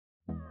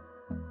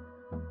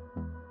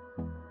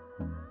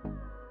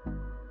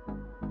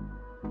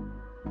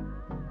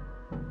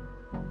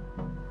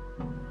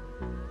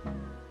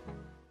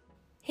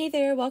Hey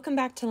there, welcome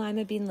back to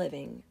Limabean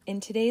Living.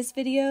 In today's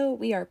video,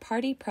 we are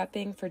party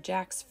prepping for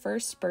Jack's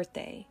first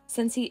birthday.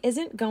 Since he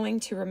isn't going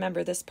to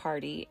remember this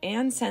party,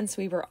 and since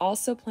we were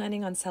also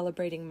planning on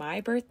celebrating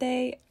my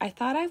birthday, I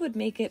thought I would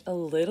make it a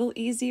little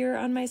easier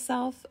on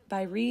myself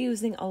by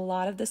reusing a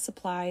lot of the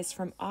supplies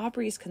from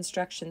Aubrey's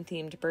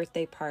construction-themed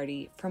birthday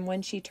party from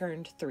when she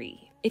turned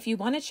 3. If you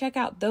want to check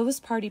out those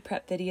party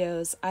prep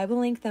videos, I will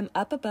link them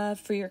up above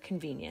for your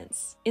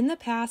convenience. In the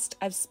past,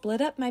 I've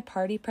split up my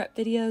party prep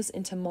videos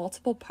into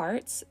multiple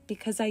parts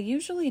because I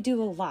usually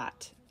do a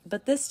lot,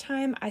 but this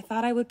time I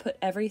thought I would put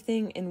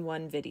everything in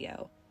one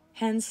video,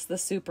 hence the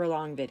super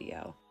long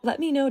video. Let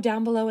me know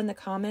down below in the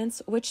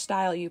comments which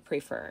style you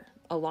prefer,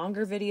 a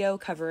longer video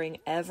covering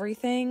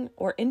everything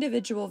or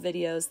individual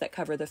videos that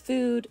cover the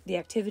food, the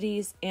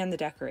activities, and the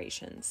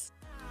decorations.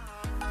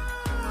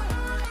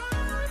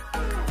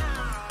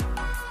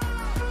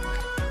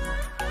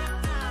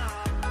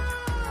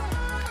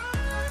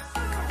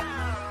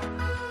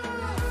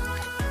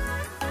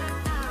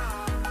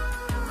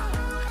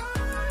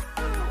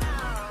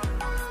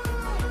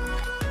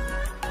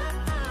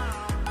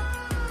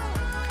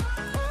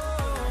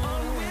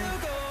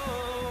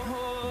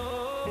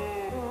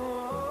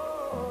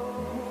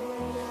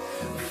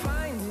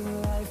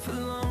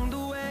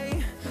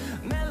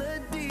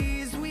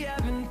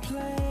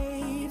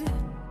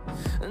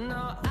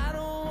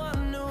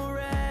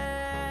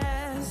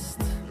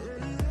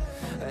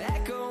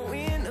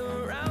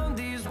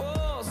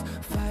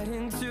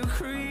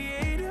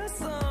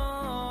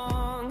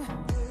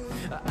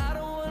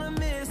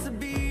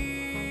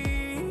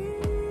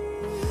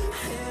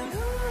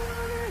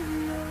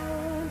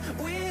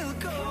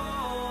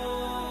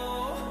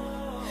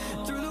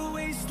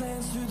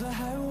 Through the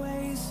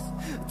highways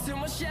till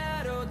my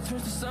shadow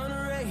turns to sun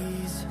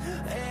rays,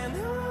 and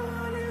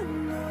on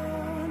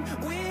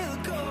we'll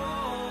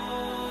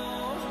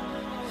go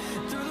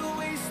through the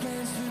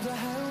wastelands, through the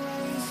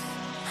highways,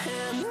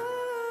 and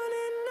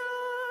on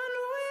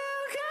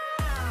we'll go.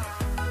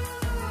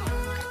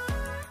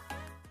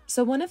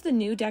 So one of the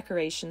new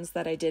decorations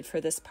that I did for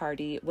this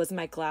party was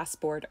my glass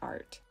board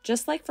art.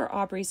 Just like for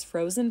Aubrey's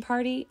Frozen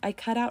party, I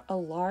cut out a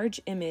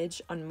large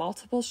image on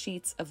multiple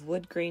sheets of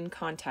wood grain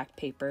contact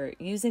paper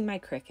using my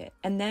Cricut,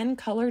 and then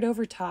colored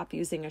over top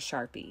using a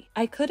Sharpie.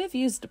 I could have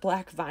used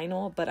black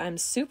vinyl, but I'm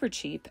super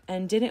cheap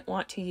and didn't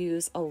want to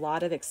use a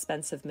lot of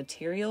expensive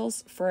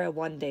materials for a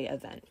one-day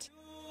event.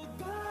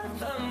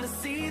 To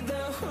see the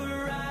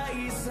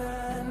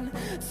horizon,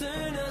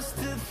 turn us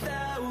to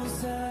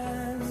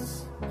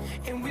thousands,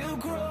 and we'll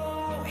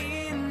grow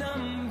in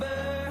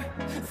number,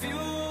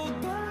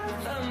 fueled by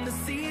them to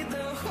see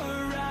the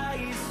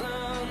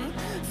horizon,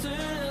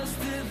 turn us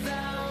to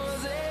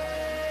thousands,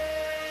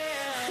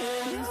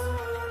 and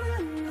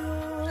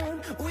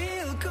on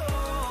we'll go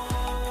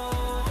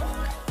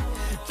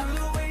through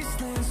the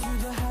wastelands, through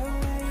the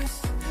highways,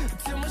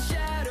 till my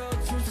shadow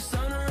turns to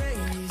sun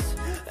rays,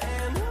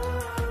 and on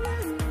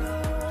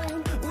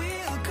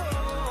we'll go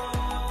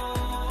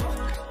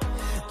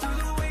through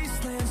the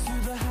wastelands,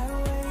 through the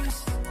highways,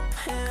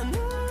 and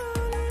on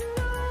we'll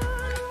go.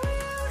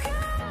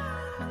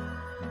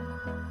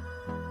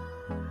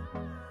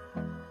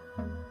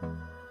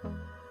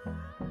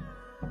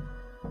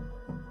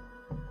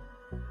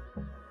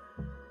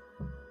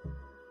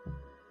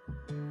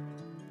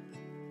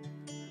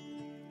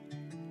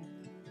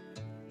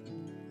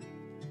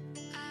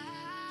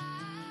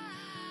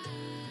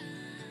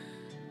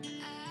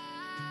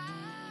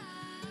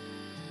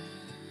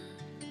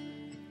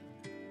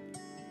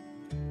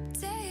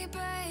 Day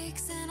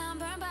breaks and I'm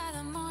burned by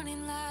the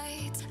morning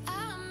light.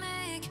 I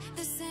make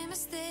the same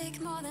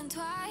mistake more than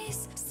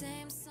twice.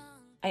 Same song.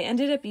 I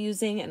ended up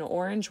using an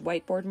orange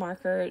whiteboard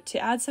marker to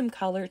add some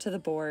color to the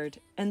board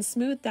and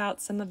smoothed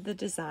out some of the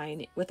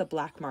design with a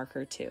black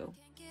marker too.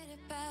 Can't get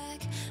it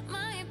back.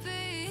 Might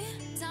be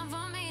time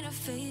for me to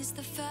face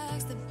the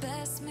facts. The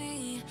best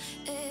me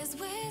is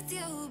with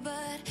you,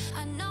 but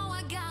I know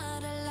I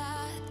got a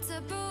lot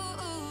to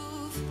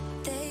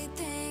prove. They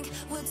think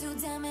we're too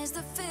damaged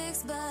to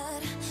fix,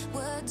 but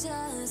we're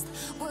just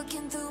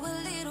working through a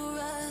little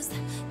rust.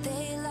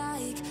 They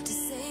like to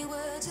say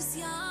we're just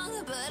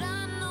young, but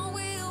I know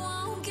we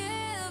won't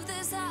give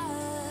this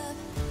up.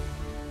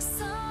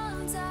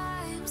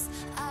 Sometimes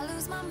I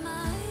lose my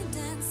mind,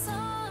 and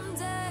some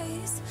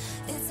days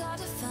it's hard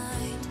to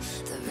find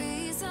the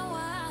reason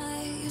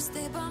why you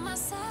stay by my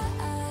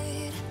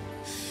side.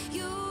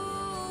 You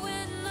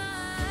and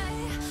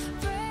I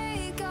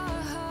break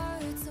our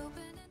hearts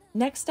open.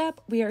 Next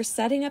up, we are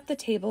setting up the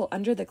table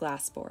under the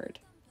glass board.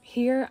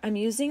 Here, I'm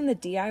using the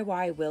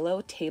DIY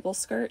willow table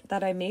skirt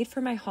that I made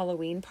for my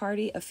Halloween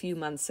party a few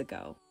months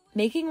ago.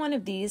 Making one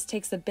of these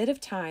takes a bit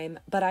of time,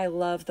 but I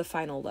love the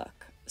final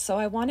look. So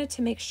I wanted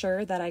to make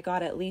sure that I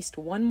got at least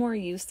one more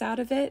use out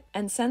of it,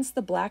 and since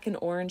the black and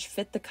orange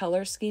fit the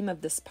color scheme of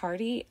this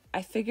party,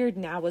 I figured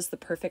now was the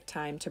perfect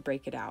time to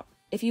break it out.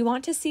 If you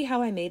want to see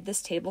how I made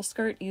this table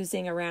skirt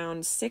using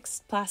around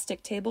 6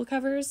 plastic table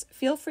covers,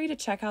 feel free to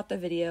check out the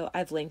video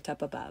I've linked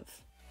up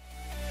above.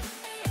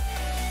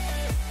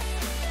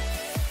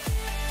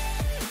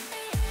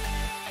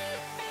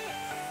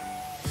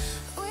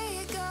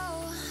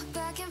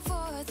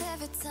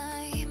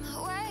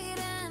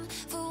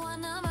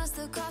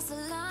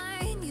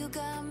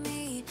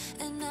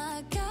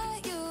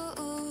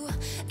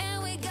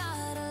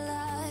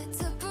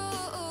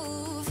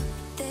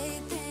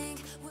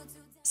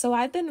 So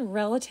I've been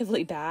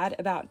relatively bad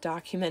about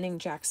documenting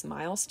Jack's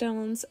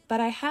milestones, but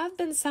I have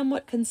been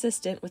somewhat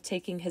consistent with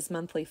taking his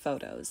monthly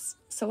photos.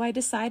 So I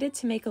decided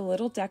to make a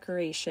little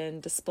decoration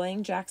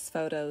displaying Jack's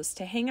photos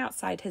to hang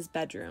outside his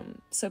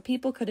bedroom so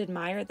people could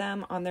admire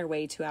them on their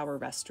way to our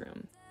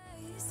restroom.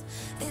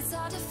 It's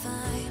hard to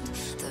find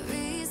the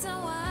reason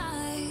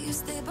why you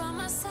stay by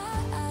my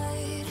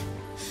side.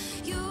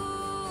 You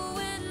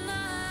and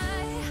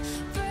I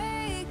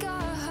break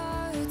our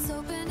hearts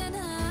open in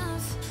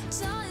half,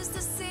 just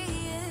to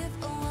see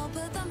if we'll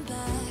put them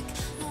back.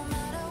 No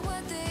matter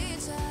what they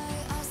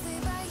try, I'll stay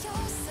by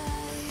your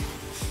side.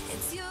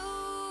 It's you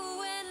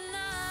and I.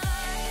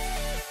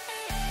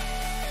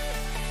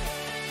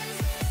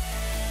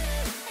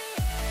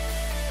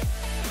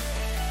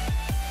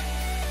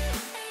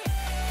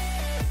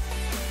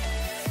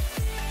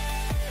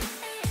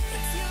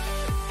 It's you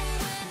and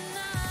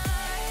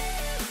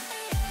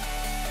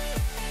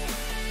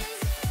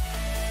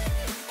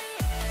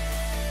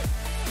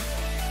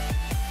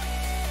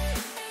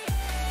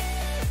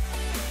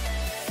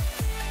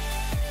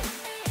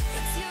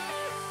It's you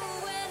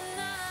and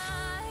I.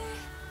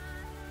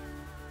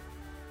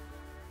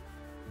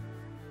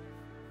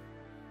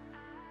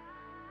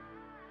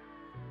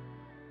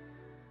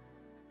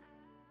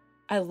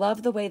 I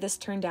love the way this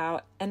turned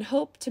out and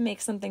hope to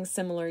make something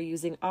similar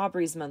using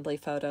Aubrey's monthly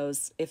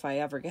photos if I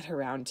ever get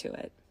around to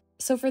it.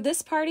 So for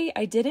this party,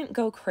 I didn't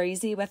go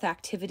crazy with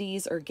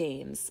activities or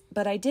games,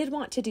 but I did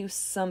want to do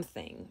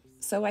something.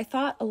 So I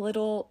thought a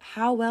little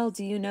 "How well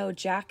do you know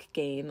Jack"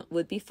 game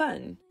would be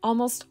fun.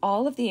 Almost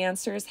all of the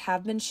answers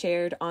have been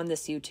shared on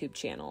this YouTube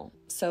channel,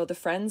 so the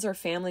friends or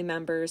family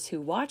members who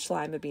watch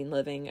Limabean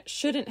Living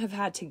shouldn't have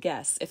had to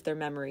guess if their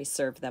memories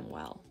served them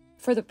well.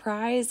 For the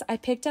prize, I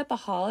picked up a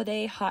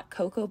holiday hot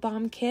cocoa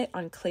bomb kit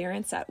on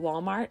clearance at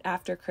Walmart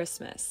after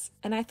Christmas,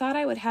 and I thought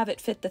I would have it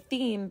fit the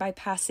theme by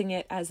passing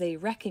it as a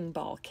wrecking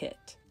ball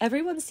kit.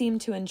 Everyone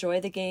seemed to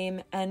enjoy the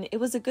game, and it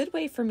was a good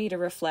way for me to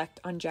reflect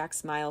on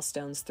Jack's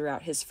milestones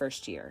throughout his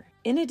first year.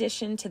 In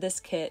addition to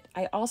this kit,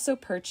 I also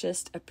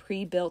purchased a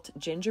pre-built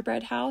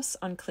gingerbread house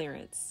on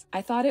clearance.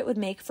 I thought it would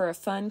make for a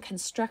fun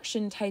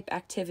construction-type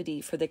activity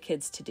for the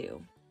kids to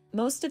do.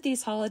 Most of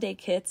these holiday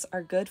kits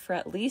are good for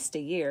at least a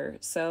year,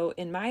 so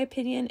in my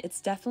opinion, it's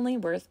definitely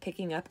worth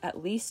picking up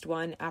at least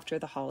one after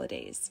the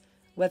holidays,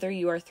 whether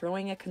you are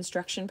throwing a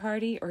construction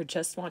party or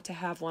just want to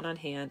have one on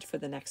hand for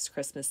the next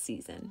Christmas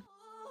season.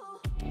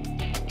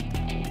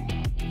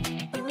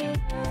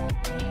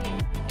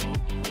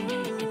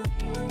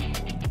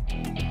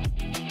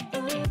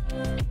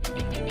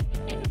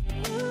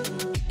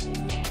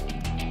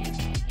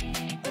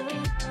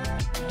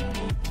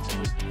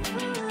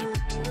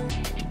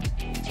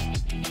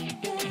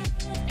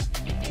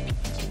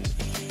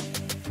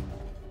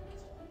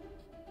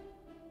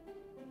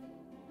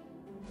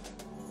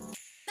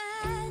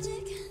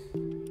 Magic.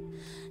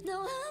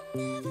 No, I'm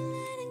never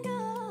letting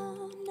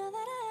go. Now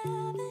that I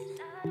have it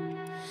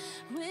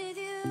with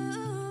you.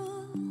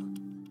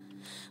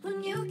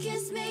 When you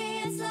kiss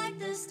me, it's like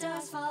the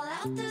stars fall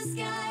out the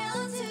sky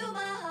onto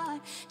my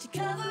heart to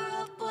cover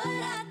up what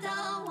I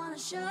don't wanna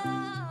show.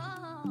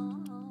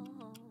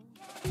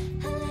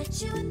 I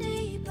let you in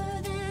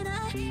deeper than I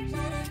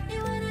let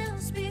anyone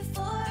else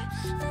before.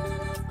 Fell in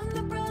love with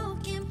my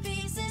broken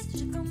pieces,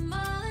 took them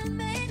all and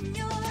made them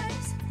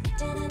yours.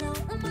 Didn't know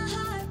what my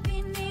heart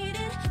be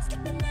needed.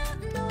 Skipping out,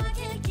 no, I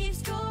can't keep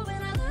score.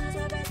 When I lose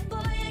my breath,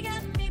 boy, you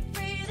got me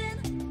breathing.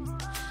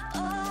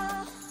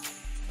 Oh,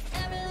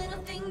 every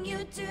little thing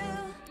you do,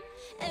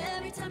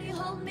 every time you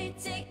hold me,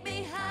 take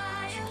me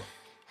higher,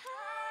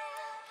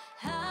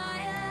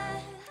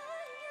 higher.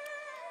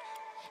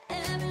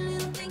 Every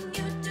little thing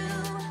you do,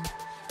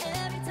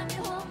 every time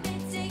you hold me,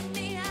 take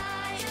me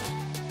higher,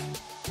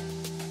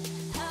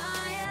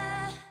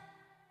 higher.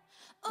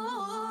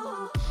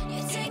 Ooh,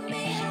 you take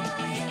me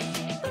higher.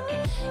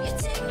 Ooh, you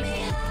take me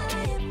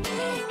higher,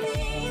 baby.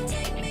 You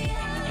take me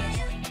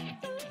higher.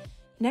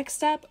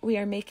 Next up, we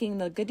are making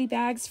the goodie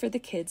bags for the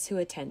kids who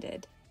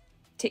attended.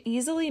 To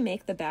easily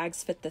make the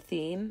bags fit the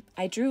theme,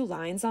 I drew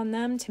lines on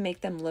them to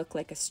make them look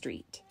like a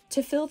street.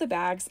 To fill the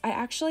bags, I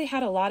actually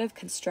had a lot of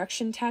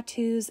construction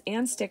tattoos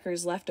and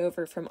stickers left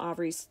over from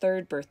Aubrey's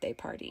 3rd birthday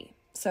party.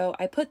 So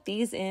I put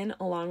these in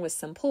along with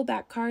some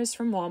pullback cars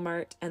from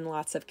Walmart and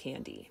lots of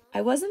candy.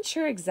 I wasn't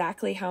sure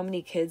exactly how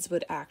many kids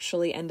would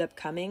actually end up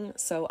coming,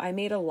 so I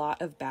made a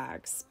lot of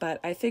bags,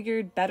 but I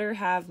figured better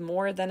have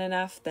more than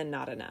enough than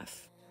not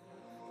enough.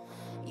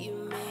 You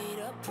made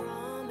a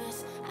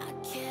promise, I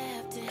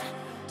kept it.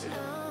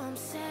 Now I'm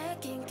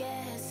second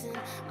guessing.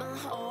 My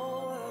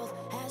whole world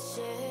has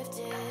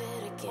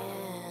shifted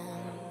again.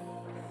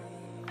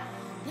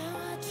 Now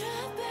I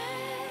drive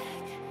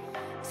back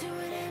to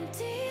an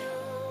empty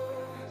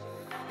home,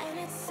 and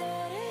it's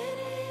setting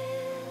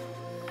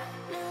in.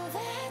 Now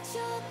that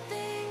your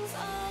things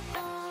are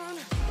gone,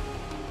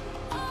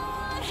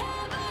 what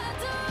have I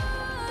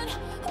done?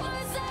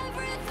 Was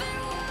everything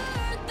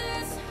worth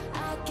this? I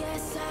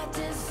guess I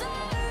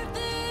deserve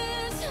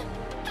this.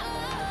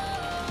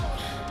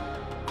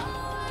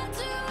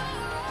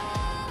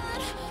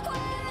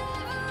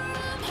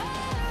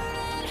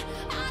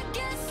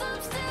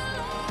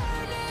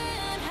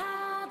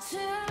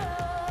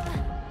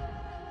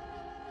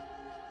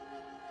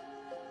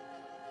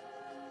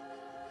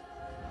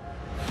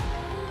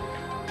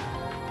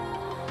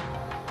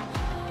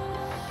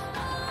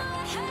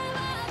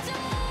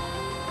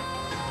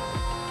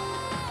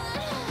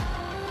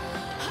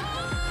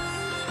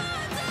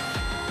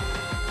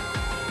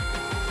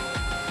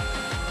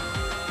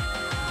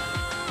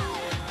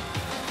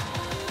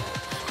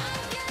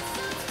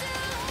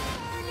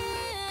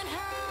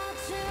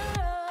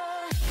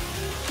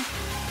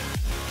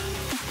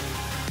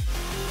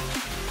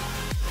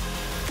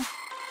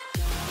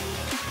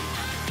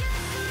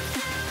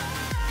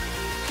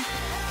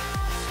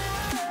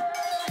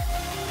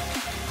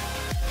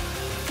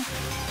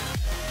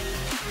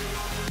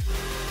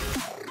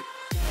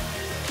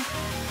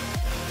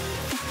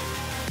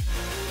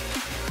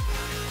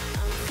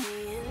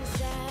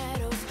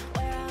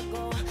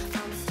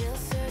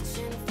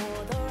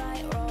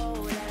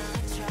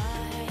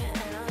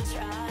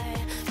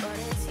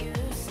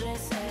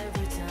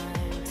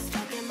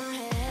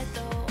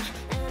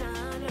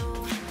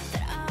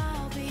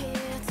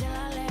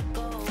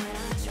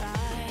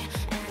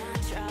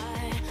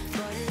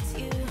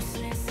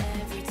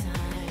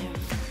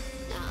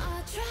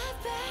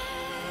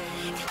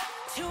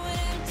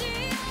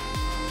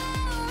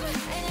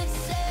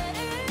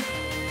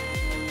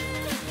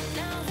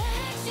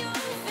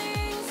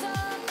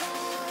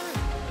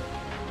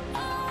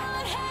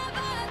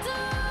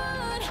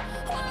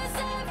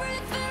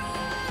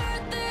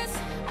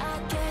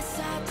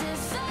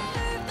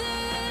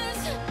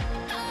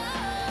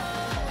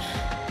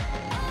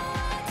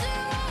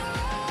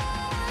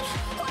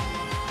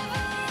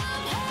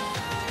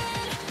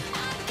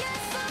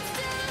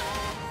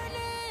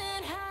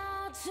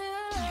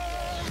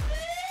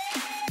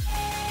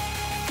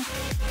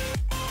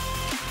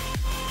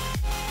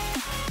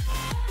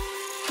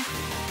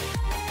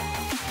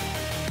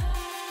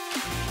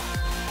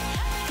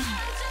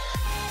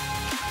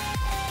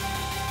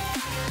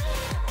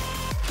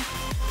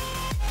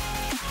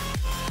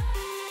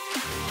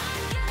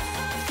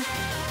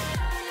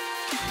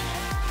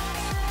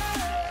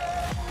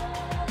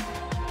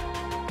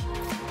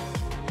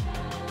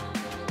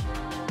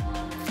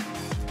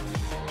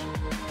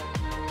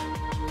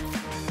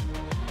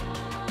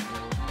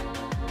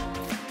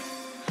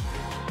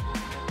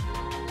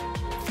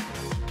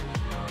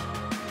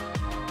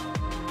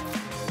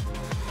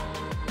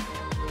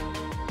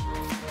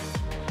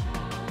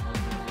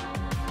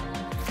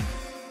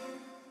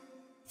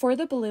 For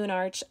the balloon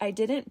arch, I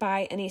didn't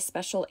buy any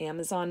special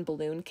Amazon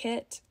balloon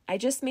kit. I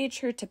just made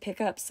sure to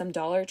pick up some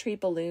Dollar Tree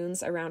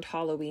balloons around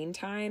Halloween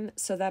time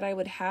so that I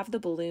would have the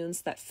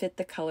balloons that fit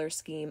the color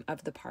scheme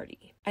of the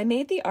party. I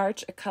made the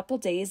arch a couple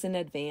days in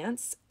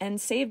advance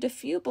and saved a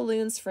few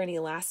balloons for any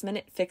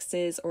last-minute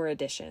fixes or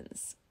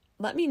additions.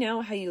 Let me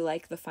know how you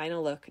like the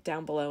final look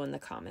down below in the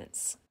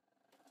comments.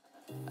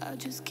 I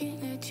just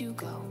can't let you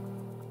go.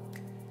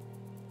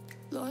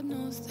 Lord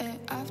knows that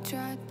I've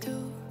tried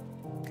to.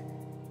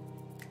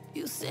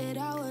 You said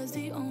I was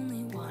the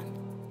only one.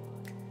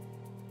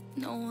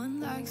 No one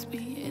likes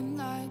being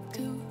lied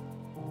to.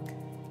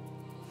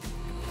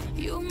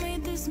 You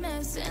made this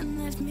mess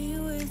and left me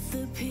with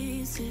the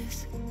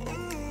pieces.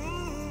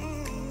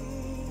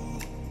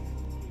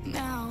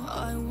 Now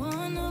I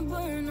wanna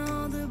burn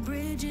all the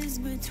bridges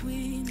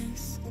between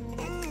us.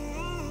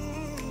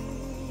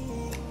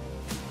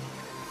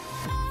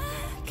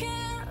 I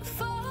can't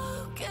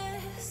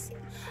focus,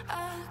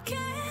 I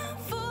can't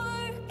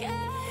forget.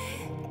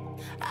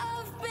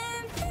 I've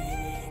been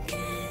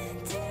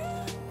thinking too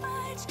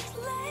much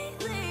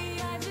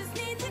lately. I just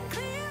need to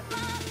clear my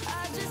head.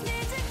 I just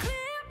need to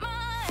clear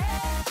my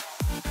head.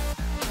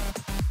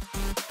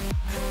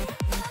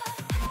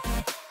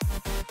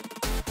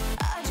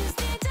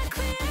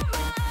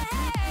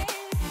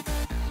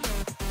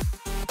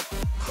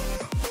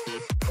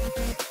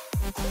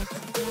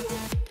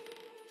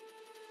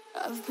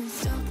 I've been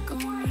stuck on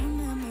your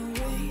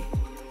memory,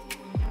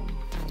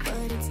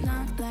 but it's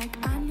not like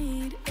I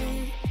need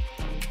it.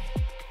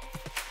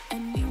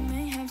 And we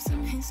may have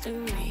some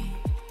history,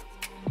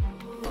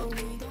 but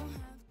we don't have.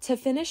 To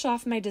finish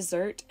off my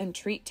dessert and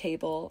treat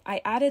table,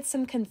 I added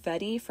some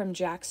confetti from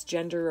Jack's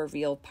gender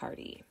reveal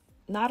party.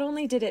 Not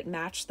only did it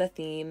match the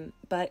theme,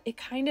 but it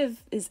kind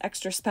of is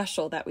extra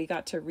special that we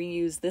got to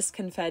reuse this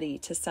confetti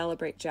to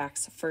celebrate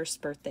Jack's first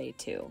birthday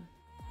too.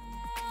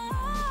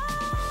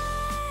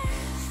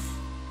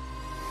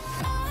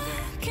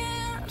 I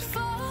can't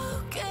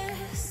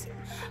focus,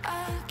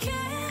 I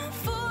can't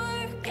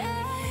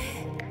forget.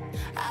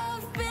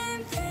 I've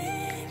been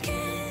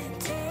thinking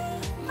too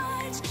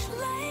much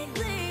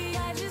lately.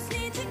 I just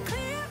need to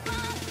clear my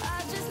head.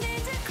 I just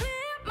need to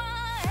clear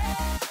my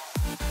head.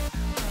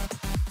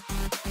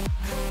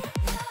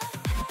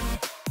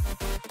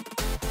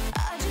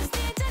 I just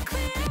need to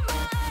clear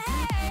my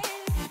head.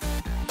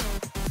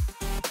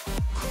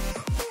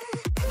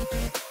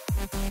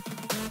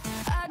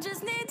 I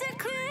just need to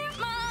clear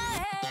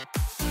my head.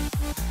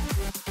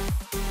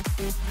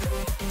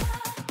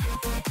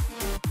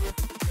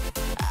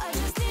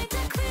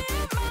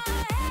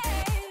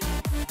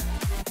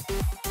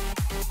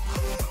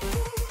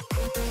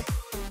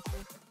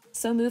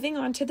 So moving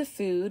on to the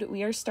food,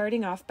 we are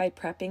starting off by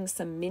prepping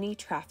some mini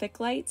traffic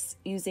lights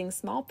using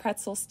small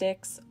pretzel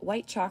sticks,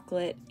 white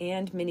chocolate,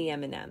 and mini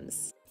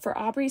M&Ms. For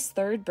Aubrey's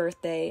third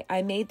birthday,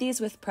 I made these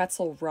with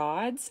pretzel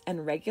rods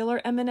and regular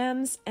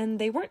M&Ms, and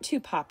they weren't too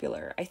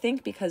popular, I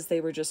think because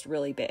they were just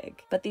really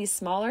big. But these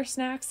smaller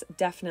snacks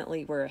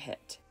definitely were a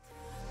hit.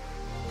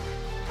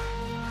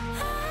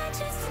 I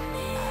just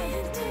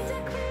need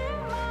to clear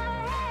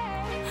my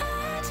head.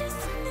 I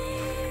just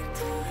need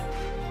to.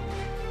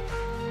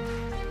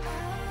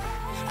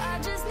 I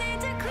just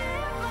need to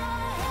clear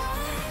my head. I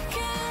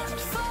can't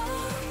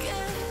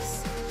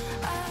focus,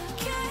 I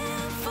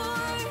can't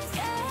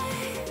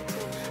forget.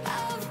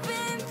 I've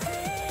been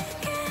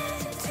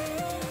thinking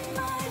too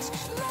much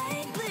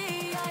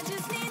lately. I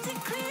just need to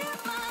clear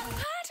my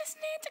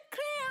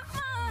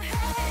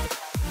head.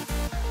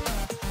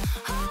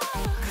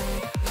 Oh,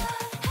 clear my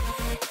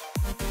head.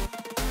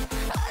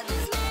 I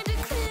just need to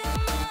clear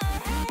my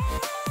head.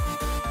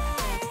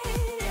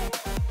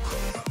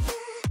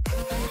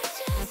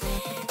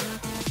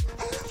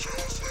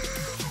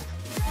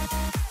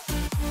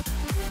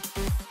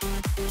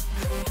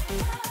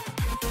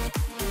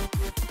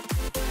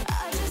 I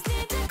just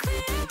need to clear my head.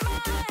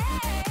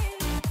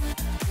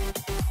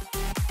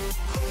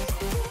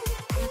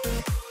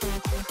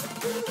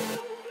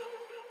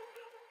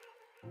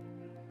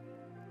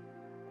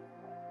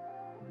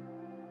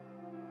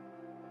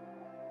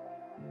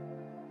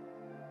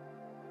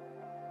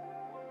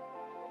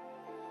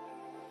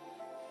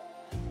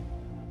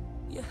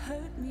 You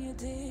hurt me, you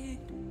did,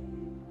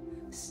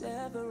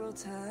 several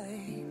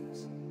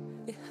times.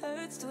 It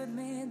hurts to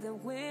admit that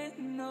we're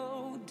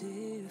no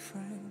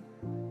different.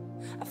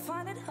 I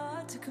find it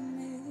hard to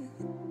commit,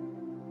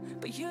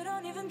 but you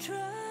don't even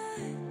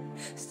try.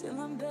 Still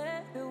I'm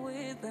better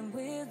with than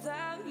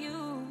without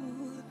you.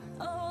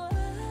 Oh,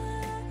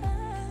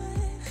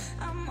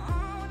 I'm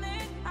on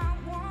it, I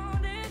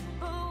want it,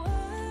 but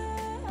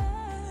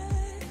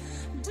why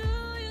do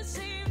you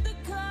seem to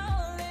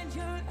call in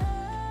your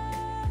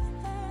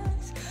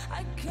eyes?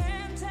 I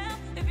can't tell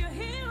if you're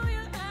here or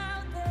you're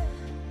out there.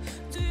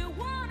 Do you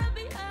wanna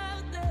be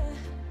out there?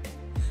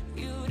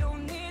 You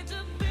don't need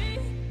to be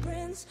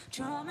Prince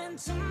Charming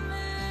to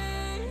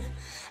me.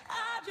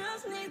 I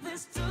just need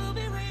this to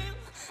be real.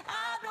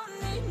 I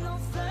don't need no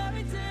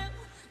fairy tale.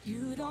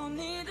 You don't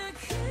need a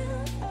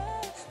killer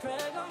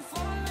dragon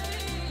for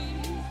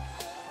me.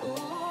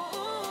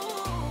 Ooh.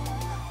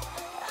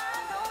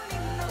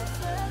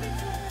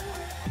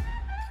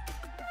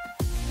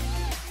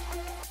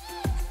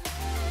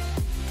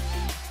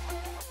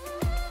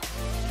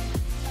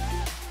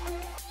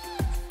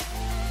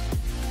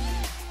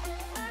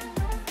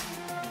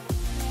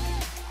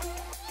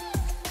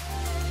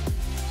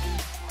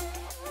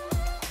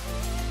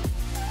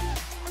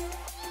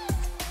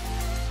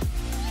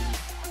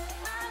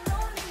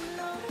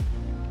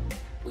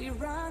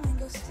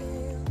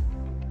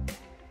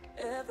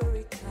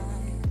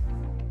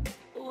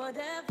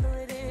 whatever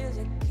it is,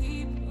 I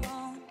keep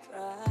on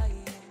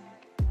trying.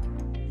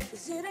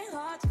 'Cause it ain't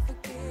hard to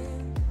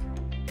forgive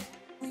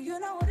when you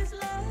know what it's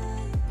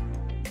like.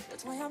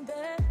 That's why I'm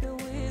better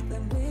with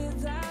than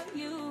without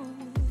you.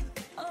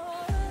 Oh,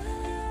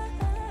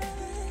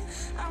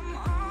 I'm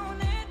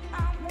on it,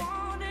 I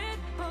want it,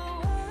 but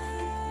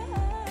why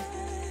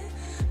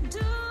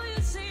do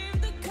you seem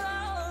to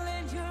call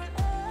it your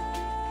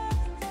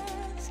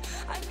ex?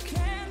 I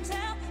can't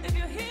tell if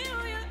you're here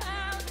or you're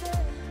out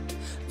there.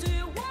 Do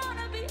you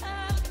wanna be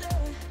out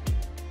there?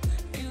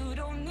 You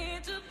don't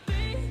need to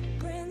be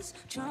Prince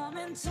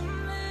Charming to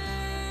me.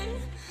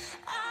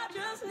 I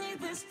just need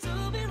this to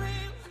be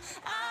real.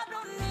 I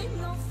don't need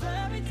no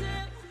fairy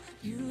tale.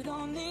 You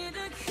don't need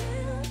a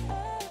killer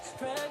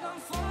dragon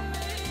for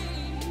me.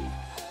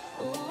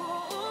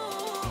 Ooh,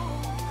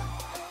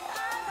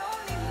 I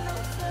don't need no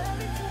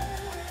fairy tale.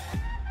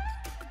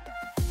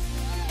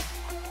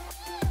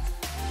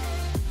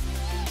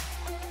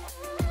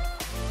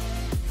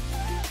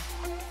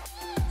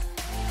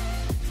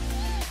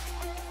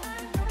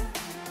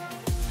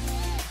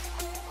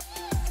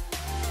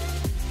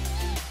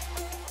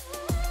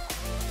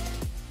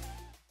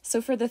 So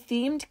for the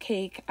themed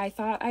cake, I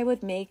thought I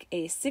would make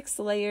a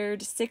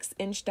 6-layered,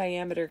 6-inch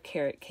diameter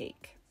carrot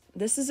cake.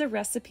 This is a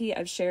recipe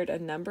I've shared a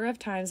number of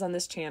times on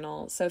this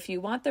channel, so if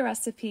you want the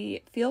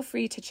recipe, feel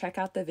free to check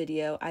out the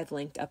video I've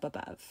linked up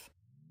above.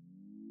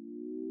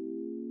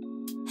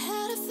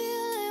 Had a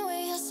feeling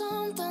we had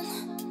something.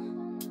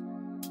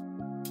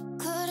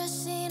 Could have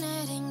seen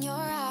it in your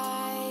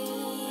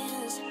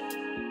eyes.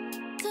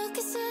 Took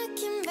a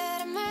second,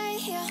 but I'm right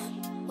here,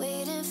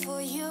 waiting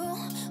for you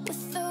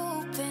with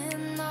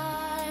open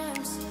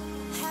arms.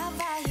 How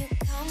about you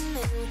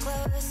coming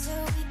closer?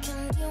 We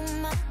can do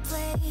my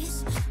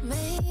place.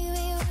 Maybe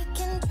we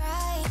can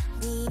try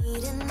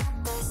meeting up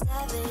by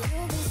 7.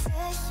 You'll be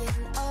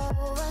saying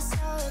over,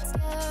 so it's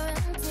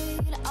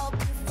guaranteed. I'll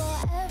be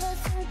forever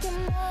thinking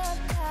more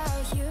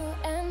about you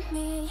and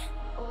me.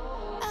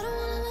 I don't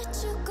wanna let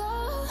you go.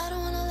 I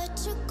don't wanna let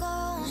you go.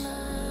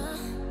 Nah.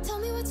 Tell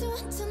me what you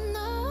want to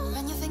know.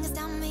 Run your fingers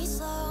down me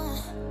slow.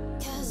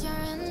 'Cause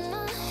you're in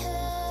my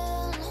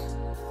head.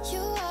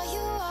 You are.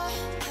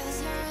 'Cause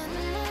you're in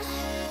my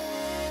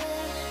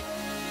head.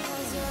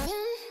 'Cause you're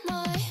in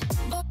my.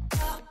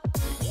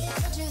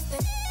 What you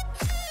think?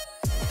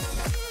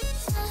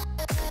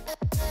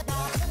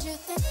 What you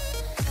think?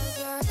 'Cause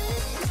you're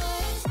in my.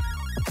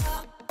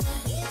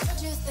 What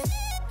you think?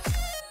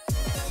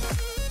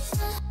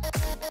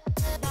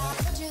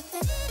 What you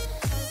think?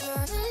 'Cause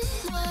you're in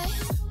my.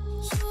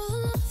 You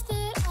love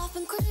that I've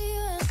been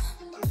craving.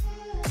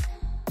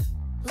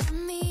 Let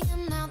me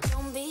in now,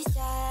 don't be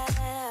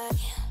shy.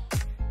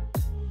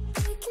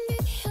 We can be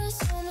here,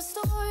 so my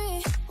story,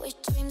 with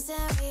dreams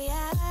and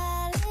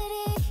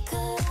reality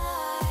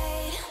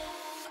collide.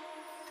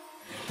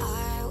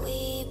 Are we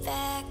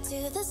back to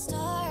the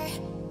start?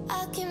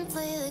 I can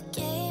play the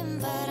game,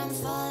 but I'm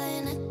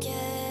falling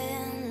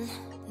again.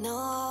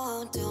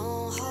 No,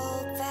 don't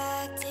hold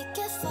back, take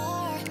it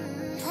far.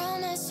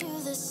 Promise you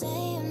the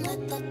same,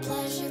 let the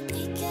pleasure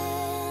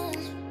begin.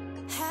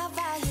 How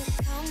about you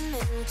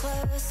coming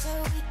closer?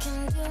 We can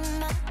do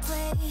my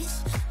place.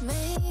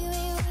 Maybe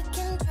we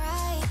can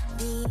try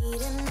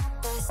meeting up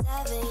by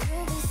 7.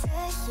 You'll be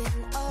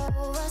saying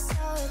over,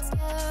 so it's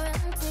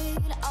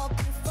guaranteed. I'll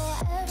be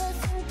forever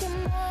thinking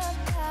more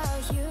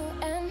about you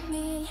and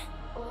me.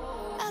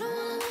 I don't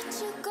wanna let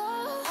you go.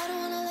 I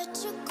don't wanna let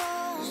you go.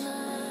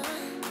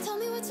 Nah. Tell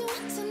me what you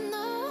want to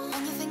know.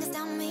 Run your fingers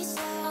down me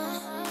slow.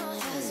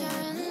 'Cause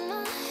you're in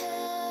my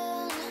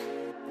head.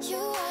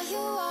 You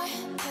are.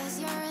 'Cause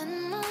you're in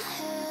my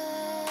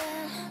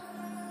head.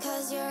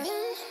 'Cause you're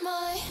in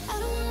my. I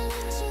don't wanna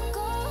let you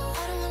go.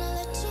 I don't wanna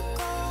let you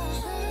go.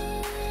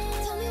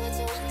 Tell me what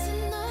you want to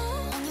know.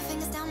 Run your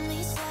fingers down me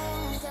slow.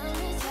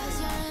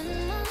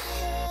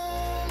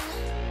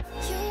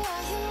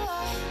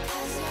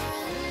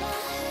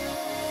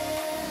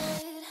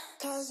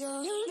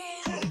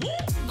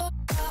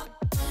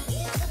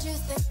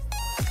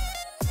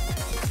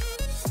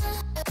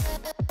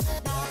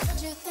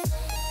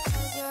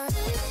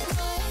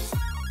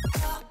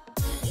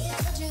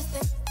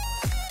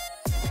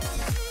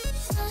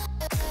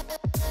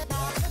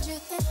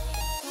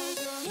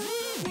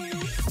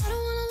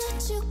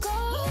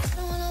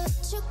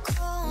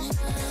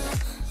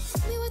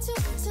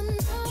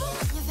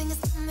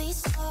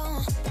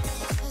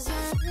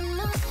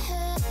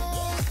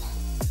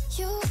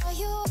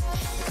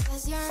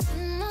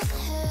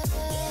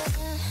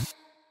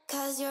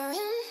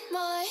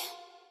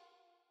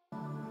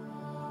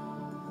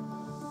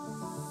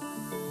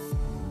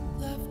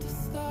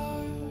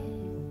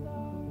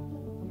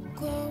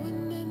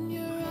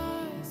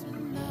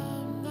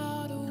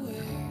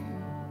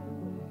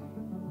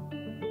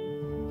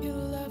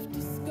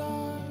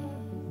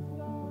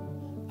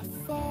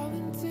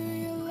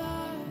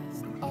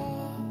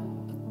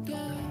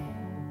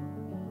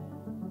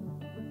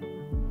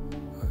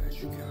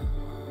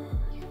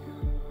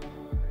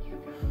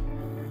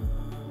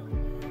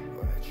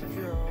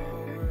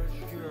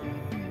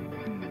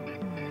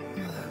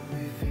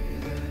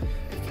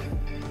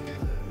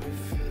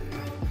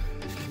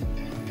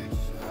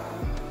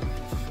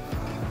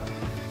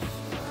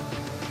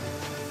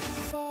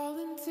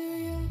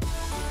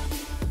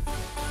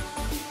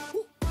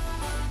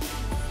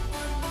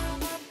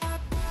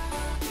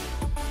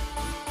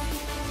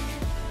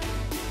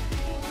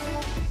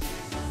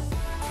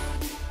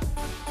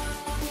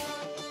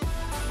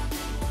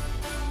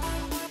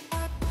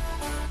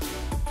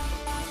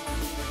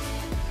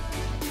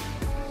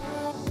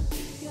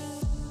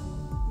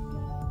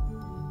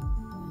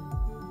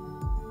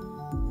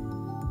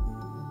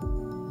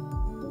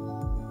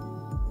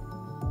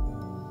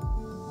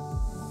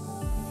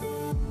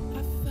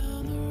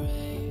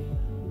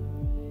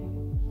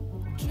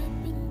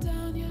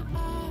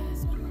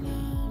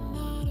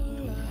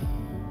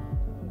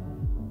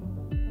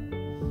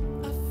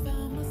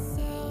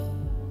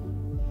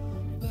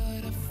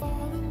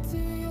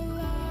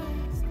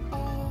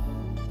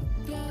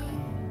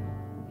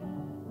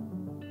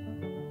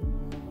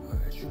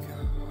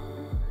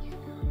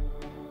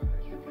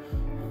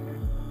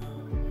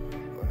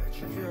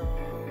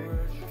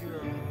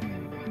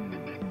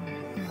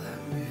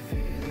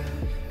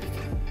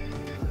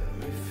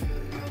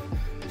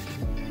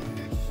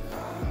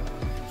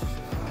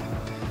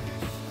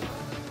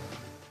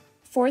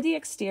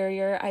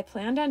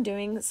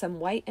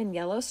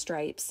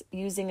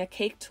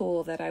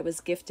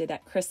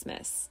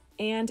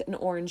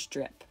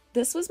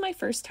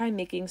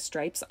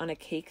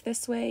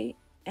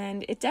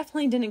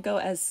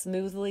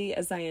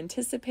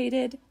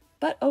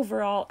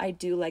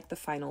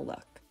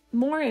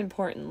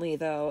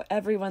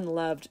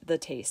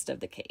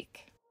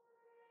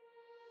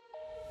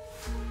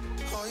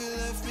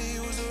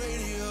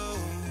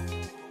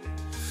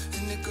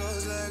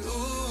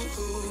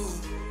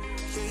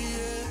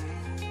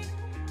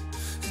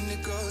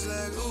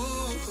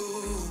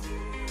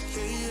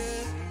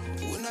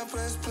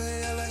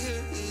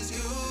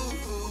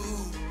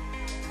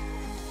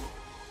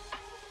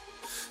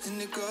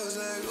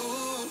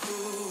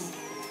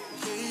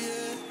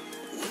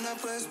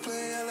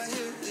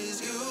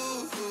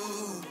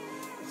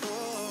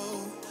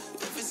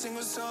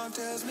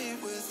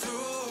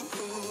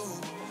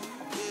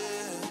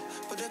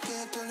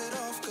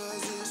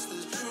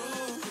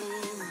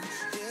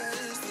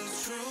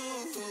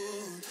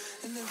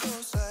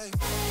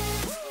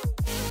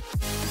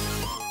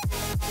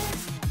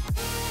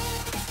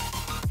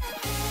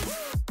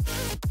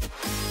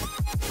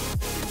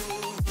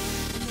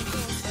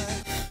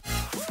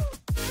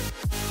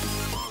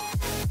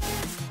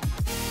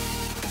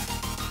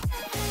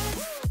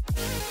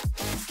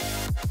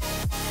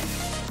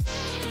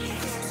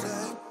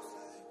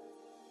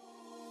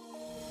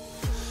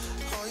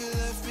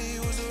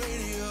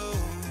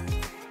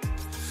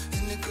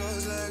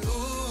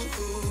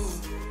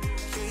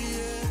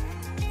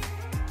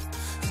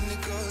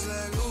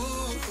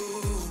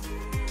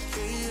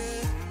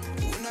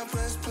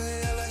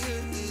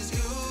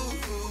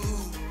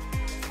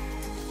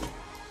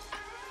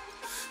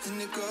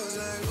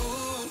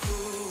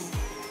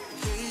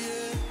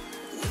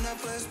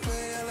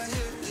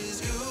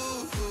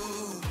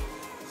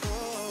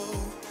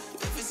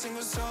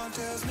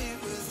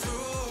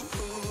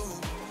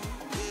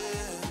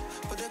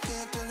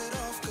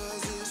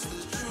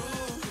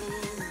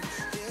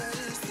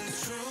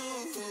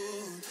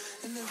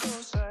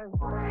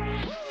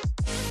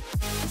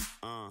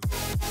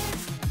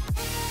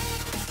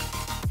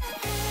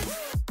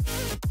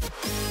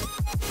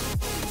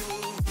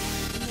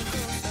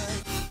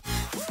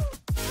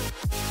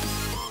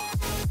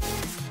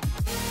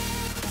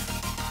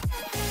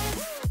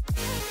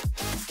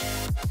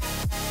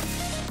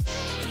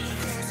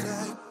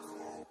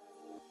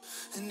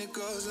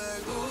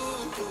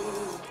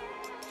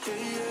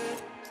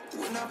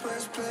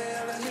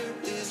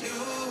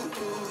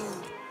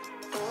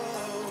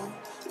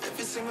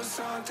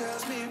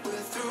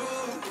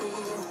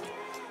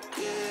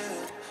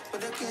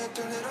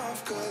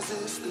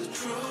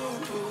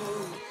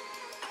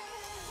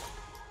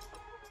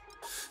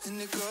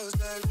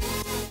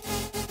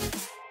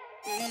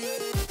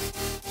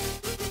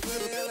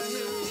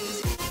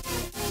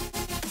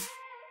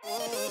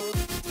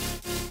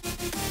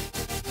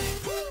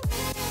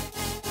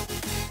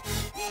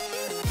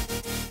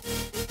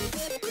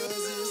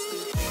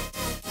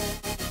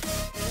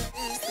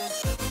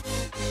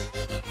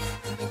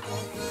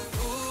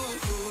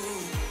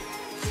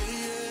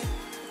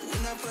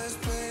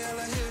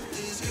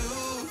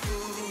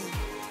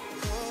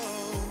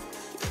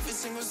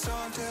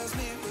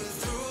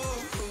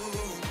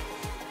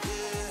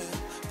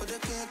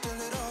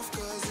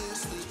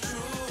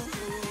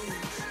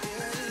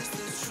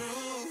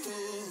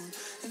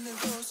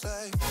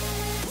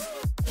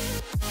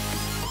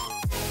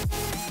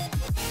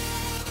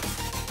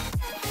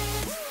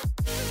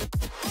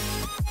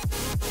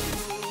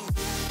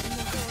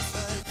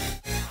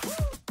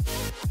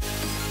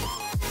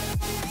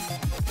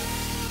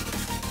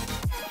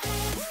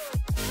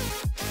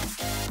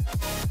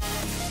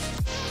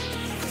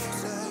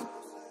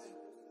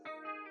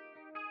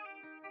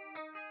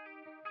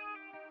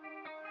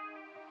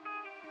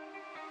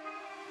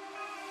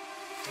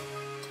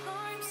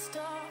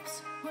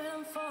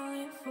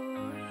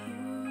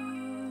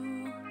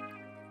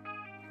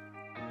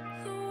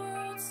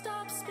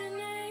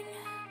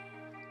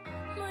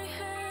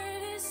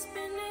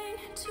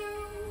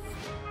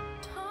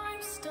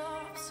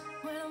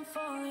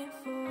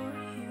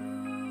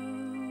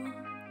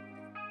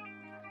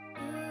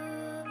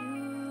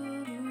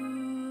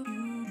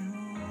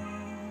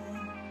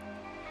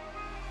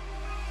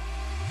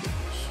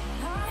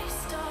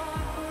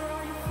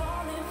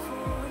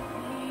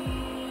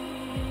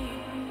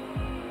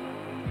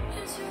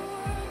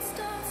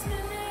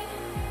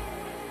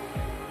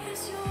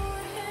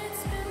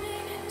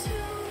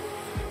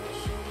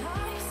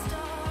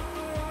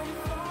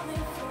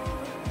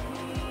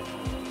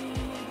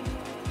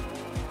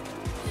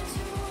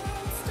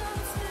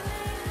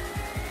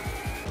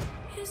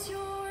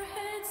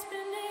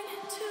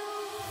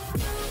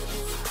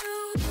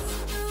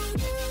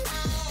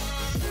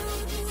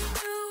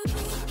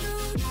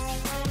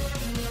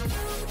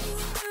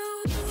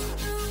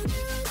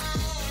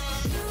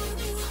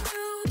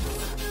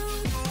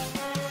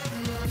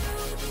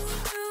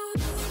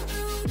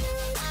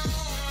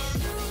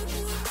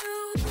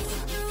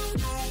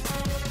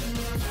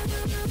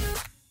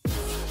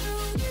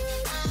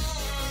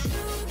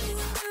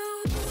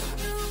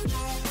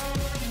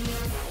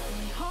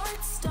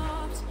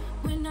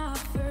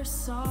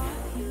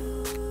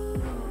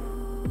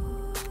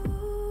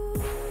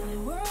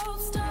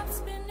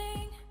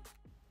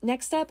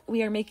 Next up,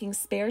 we are making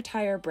spare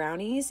tire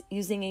brownies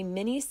using a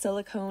mini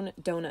silicone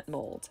donut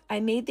mold. I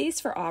made these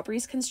for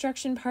Aubrey's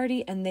construction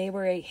party and they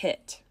were a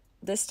hit.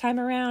 This time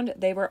around,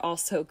 they were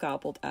also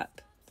gobbled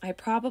up. I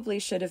probably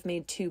should have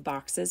made 2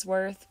 boxes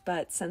worth,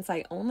 but since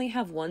I only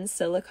have 1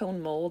 silicone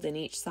mold in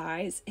each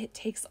size, it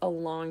takes a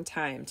long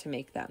time to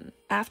make them.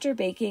 After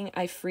baking,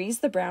 I freeze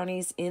the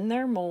brownies in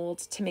their mold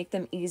to make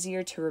them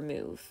easier to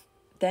remove.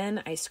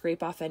 Then I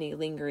scrape off any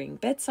lingering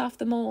bits off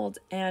the mold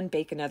and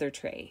bake another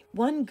tray.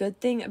 One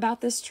good thing about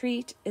this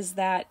treat is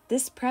that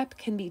this prep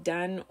can be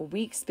done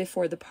weeks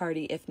before the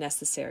party if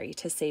necessary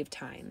to save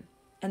time.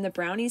 And the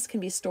brownies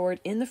can be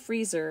stored in the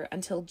freezer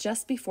until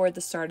just before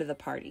the start of the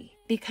party.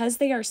 Because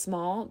they are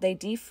small, they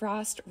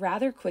defrost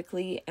rather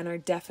quickly and are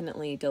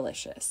definitely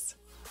delicious.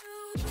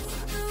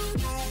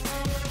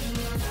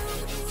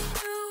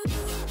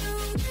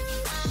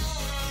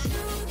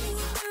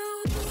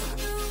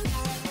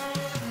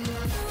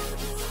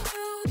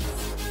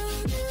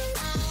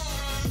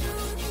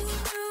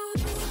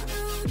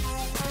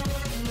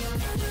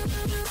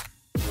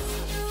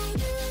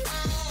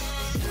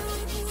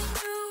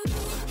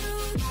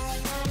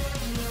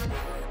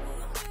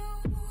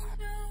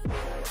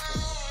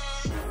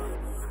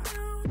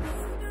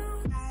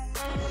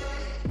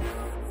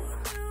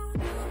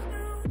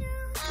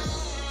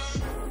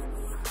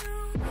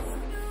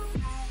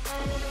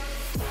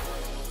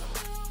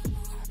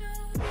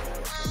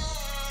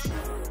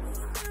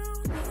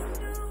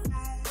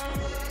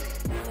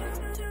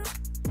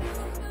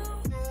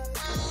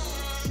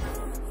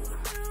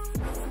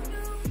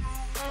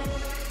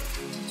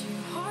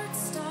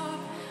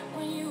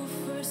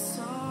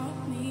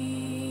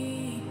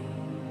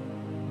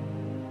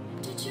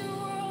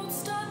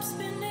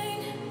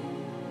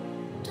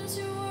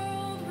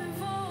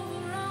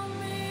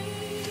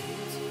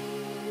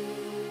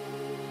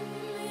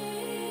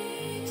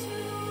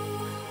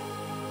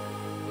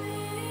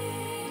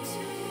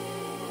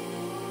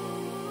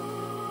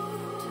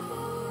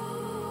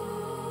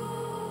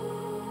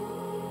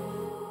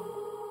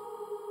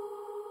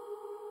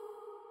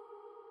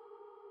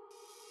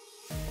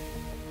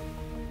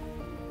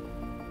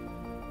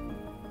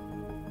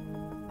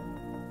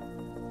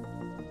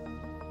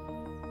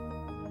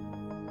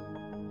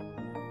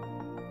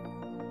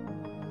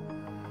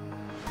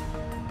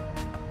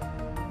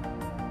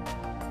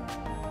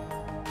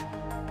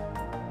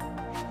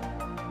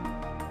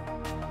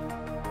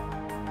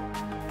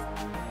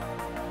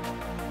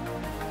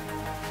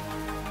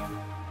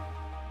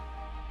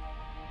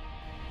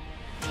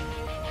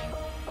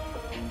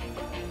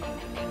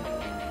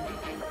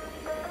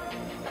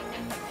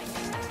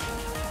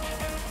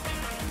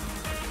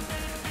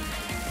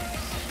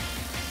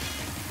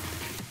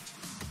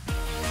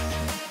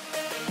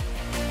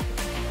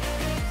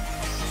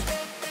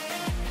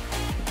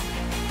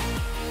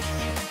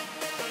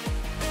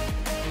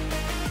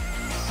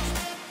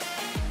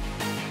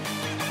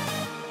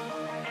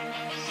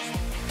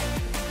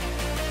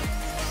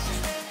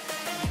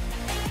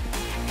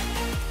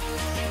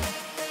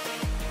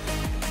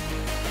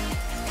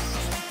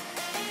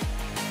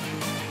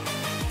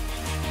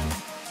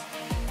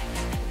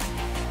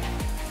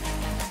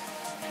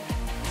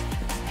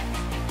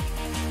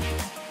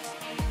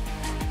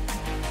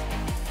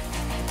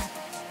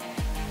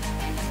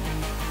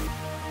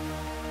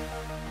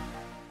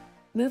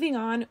 Moving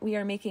on, we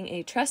are making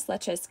a tres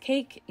leches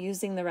cake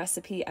using the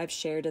recipe I've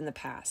shared in the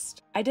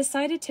past. I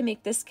decided to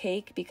make this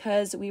cake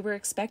because we were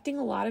expecting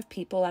a lot of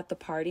people at the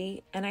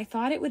party, and I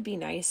thought it would be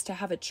nice to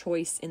have a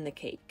choice in the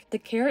cake. The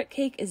carrot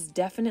cake is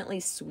definitely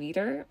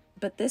sweeter,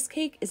 but this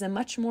cake is a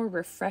much more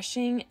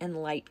refreshing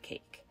and light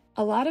cake.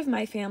 A lot of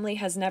my family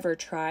has never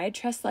tried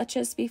tres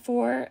leches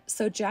before,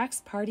 so Jack's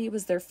party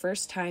was their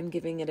first time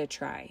giving it a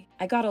try.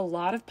 I got a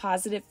lot of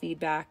positive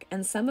feedback,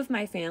 and some of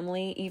my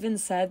family even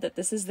said that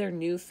this is their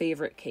new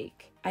favorite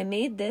cake. I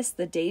made this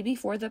the day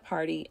before the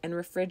party and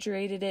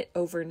refrigerated it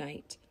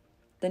overnight.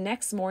 The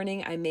next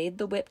morning, I made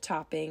the whipped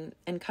topping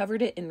and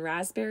covered it in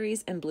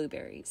raspberries and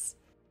blueberries.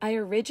 I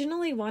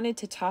originally wanted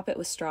to top it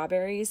with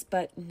strawberries,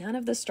 but none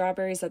of the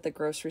strawberries at the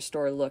grocery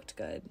store looked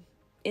good.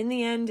 In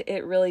the end,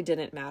 it really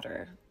didn't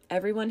matter.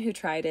 Everyone who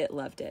tried it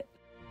loved it.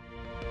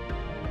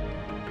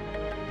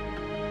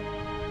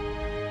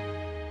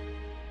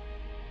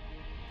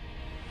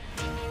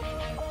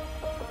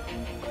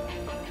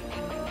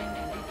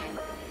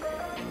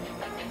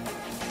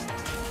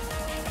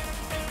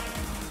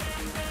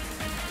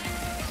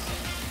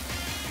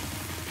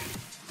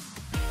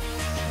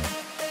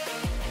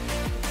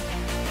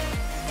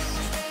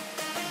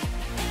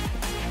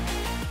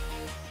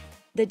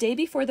 The day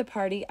before the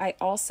party, I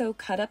also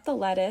cut up the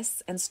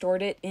lettuce and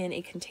stored it in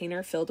a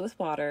container filled with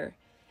water,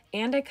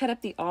 and I cut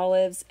up the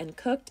olives and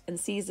cooked and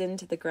seasoned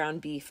the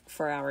ground beef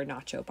for our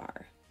nacho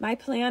bar. My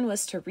plan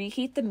was to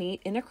reheat the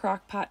meat in a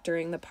crock pot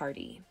during the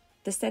party.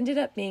 This ended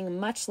up being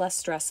much less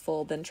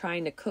stressful than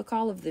trying to cook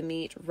all of the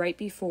meat right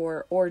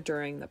before or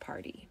during the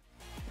party.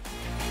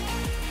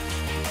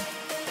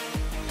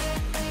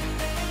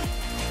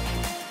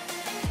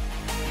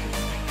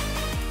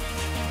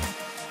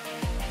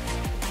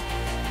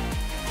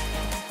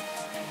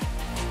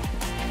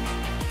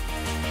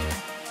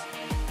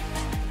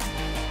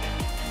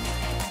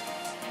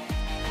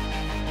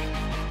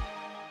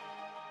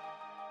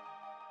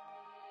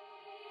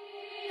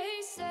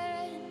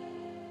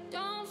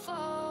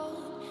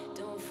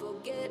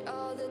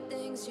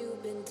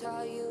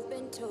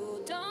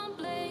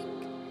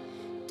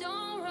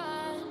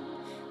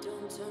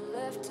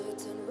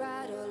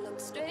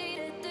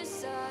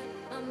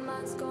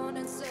 mind's going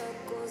in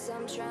circles,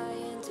 I'm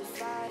trying to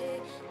fight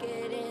it.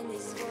 Getting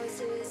these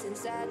voices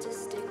inside to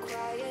stay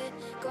quiet.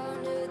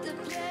 Going to the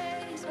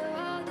place where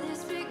all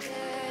this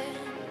began,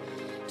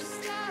 to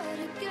start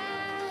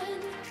again.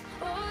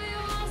 Oh, you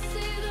won't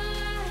see the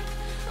light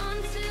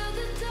until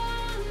the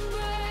dawn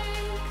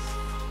breaks.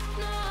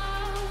 No,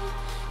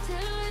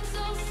 till it's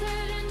all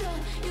said and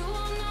done, you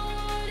won't know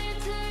what it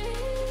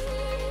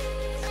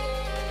takes.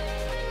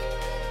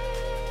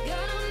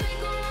 Gotta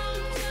make a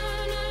wrong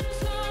turn and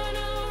turn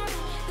around.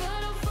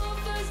 Gotta fall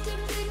fast to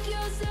pick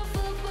yourself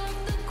up off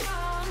the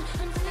ground.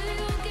 Until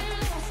you get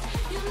lost,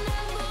 you'll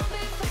never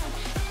be found.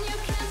 And you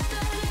can't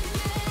start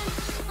again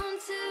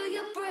until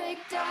you break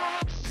down.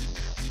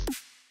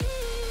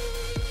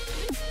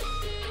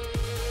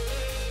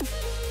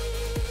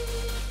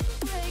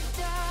 Break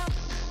down.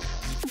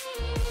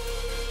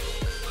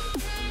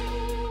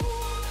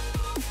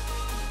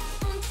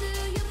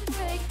 Until you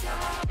break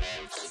down.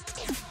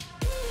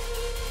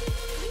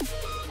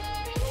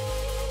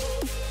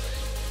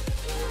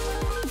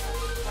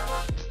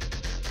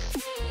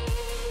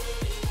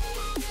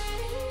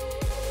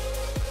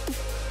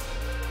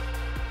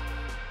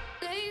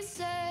 They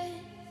said,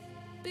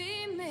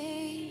 be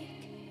meek.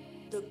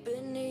 Look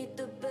beneath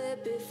the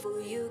bed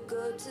before you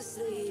go to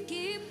sleep.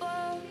 Keep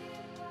on,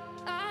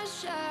 I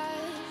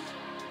shine.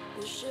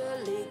 You'll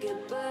surely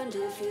get burned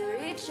if you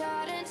reach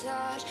out and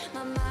touch.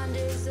 My mind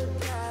is a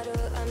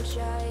battle, I'm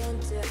trying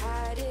to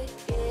hide it.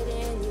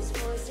 Getting these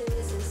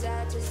voices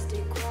inside to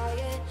stay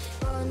quiet.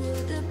 Going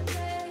to the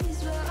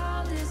place where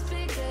all this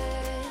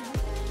began,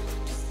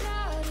 to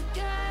start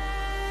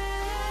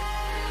again.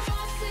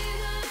 Won't see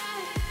the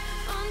light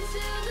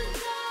until the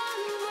dawn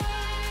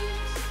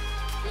breaks.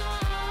 No,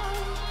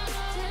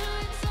 till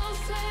it's all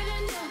said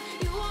and done,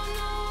 you won't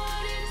know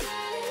what it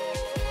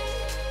takes.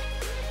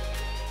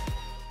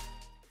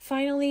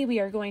 Finally, we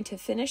are going to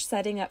finish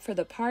setting up for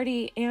the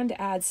party and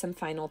add some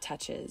final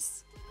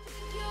touches.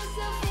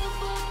 Yourself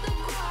up off the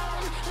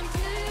ground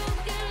until you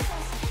get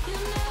lost.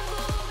 You'll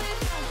never be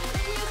found,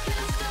 and you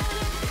can't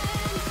start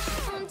again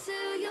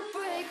until you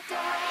break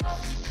down.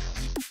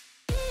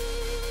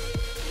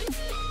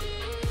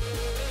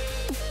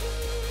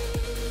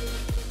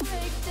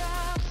 Break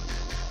down.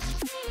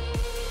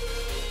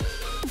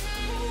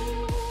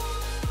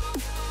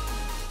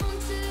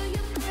 Until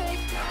you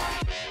break down.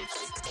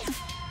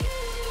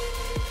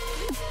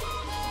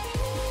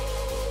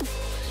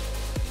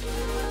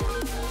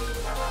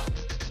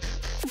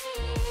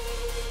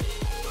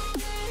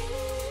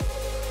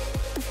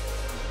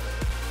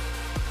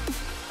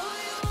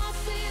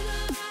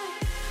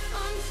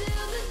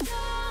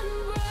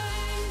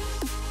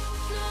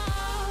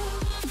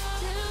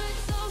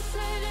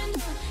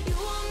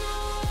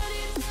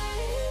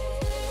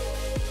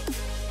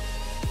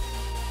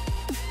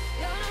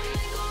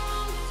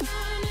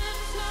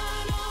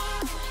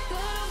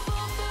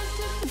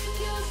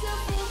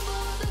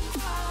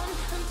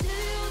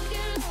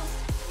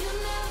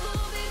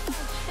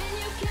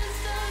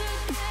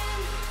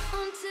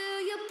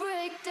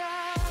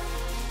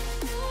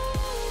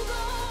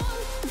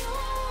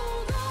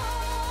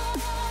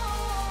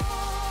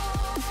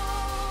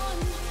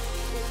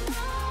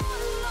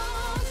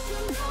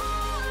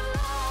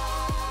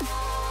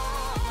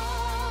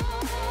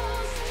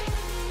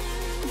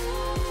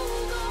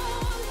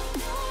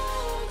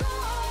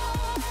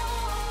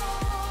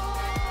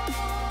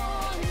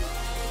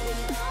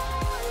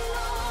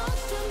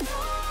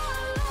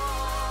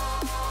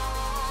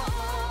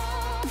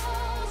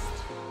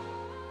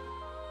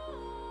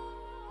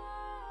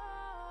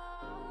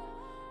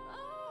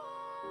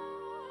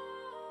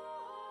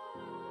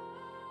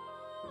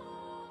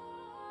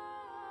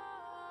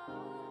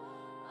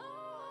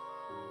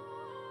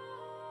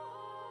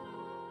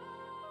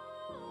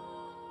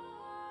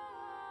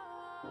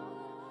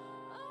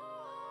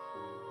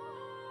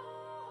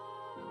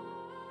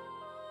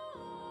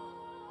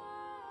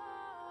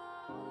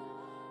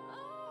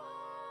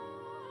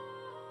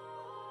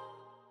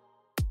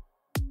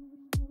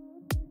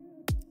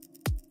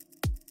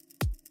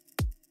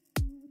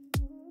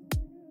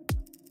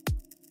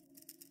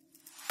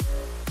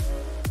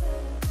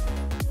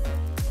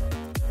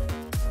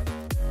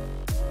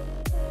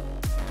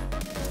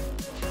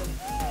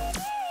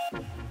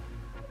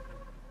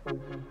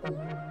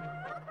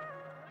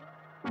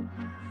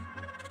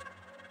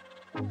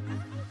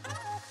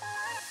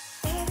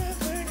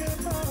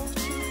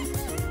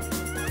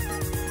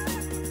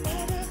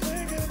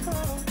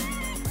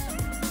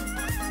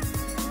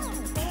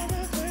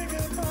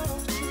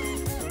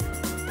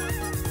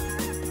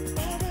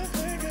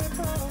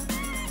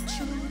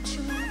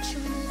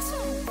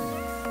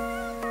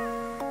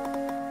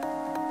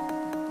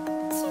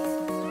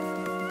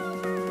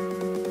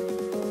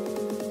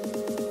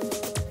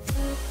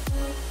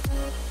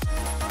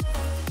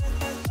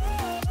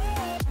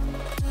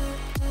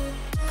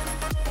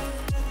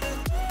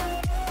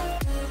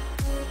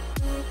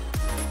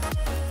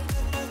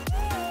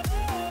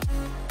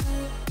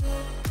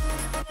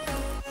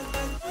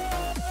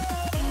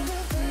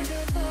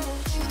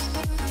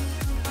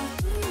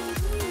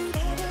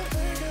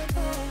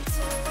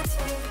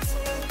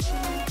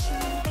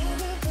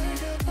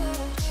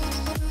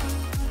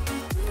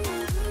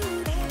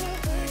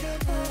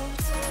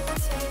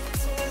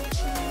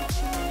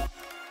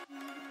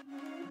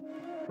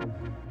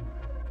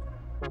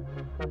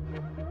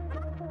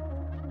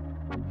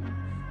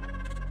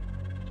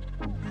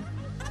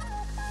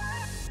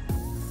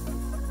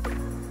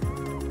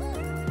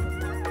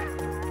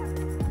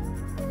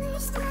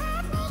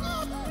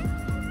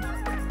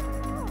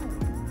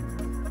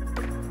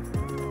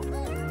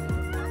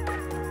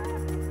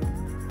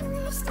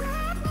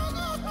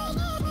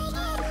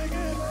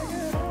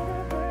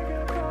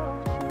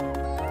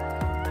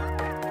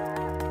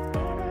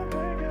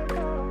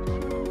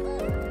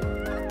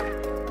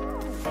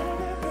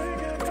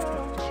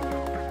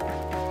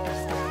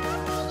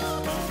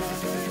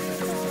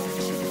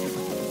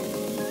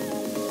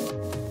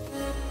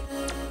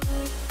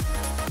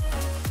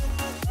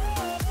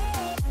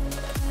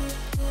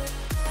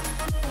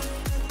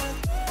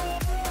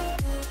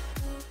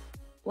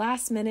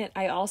 Last minute,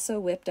 I also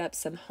whipped up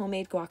some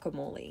homemade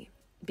guacamole.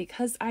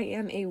 Because I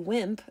am a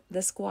wimp,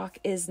 this guac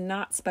is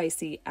not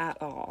spicy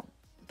at all,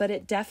 but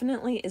it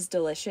definitely is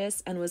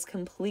delicious and was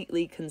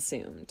completely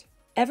consumed.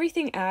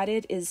 Everything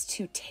added is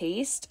to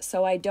taste,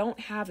 so I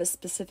don't have a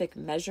specific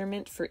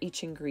measurement for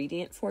each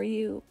ingredient for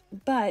you,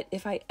 but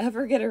if I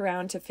ever get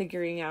around to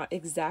figuring out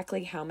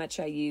exactly how much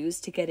I use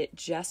to get it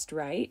just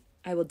right,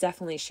 I will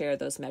definitely share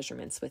those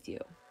measurements with you.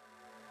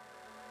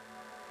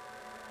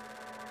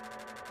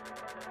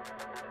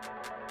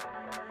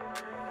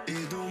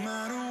 It don't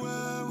matter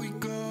where we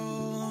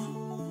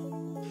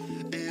go,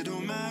 it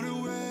don't matter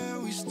where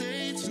we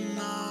stay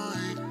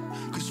tonight,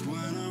 'cause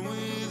when I'm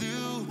with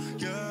you,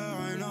 yeah,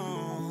 I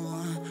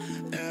know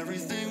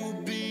everything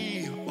will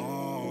be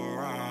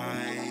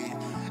alright.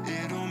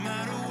 It don't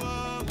matter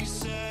what we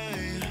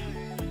say,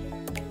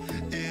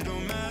 it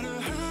don't matter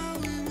how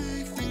we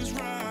make things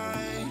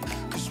right,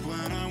 'cause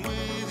when I'm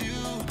with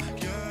you,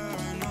 yeah,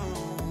 I know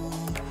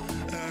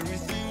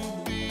everything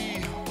will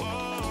be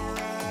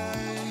alright.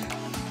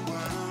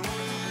 When I'm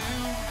with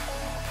you,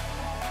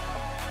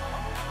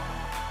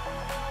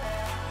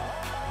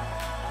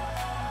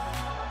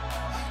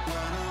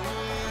 when I'm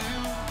with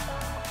you,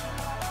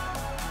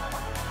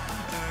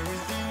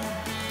 everything will be alright. When I'm with you, when I'm with you, everything will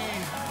be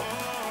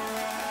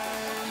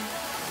alright.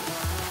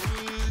 When I'm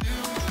with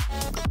you,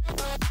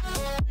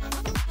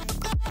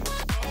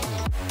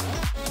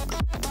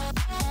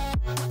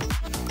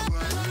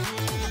 when I'm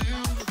with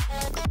you,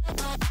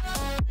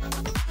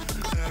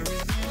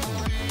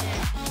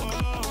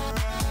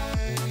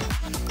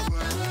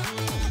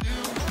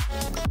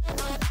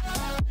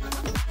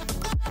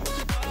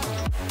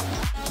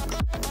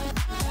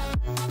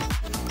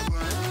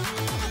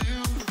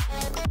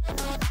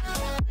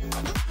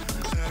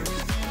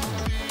 everything will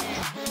be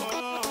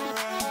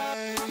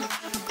alright.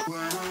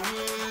 When I'm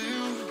with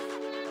you.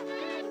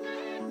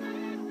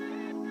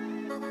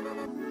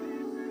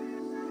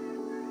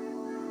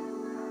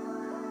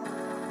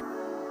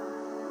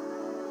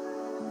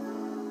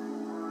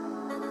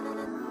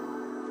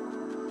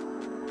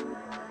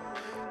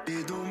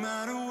 It don't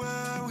matter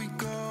where we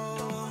go,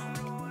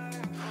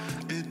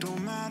 it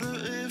don't matter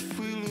if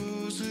we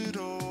lose it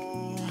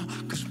all,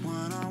 'cause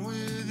when I'm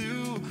with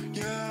you,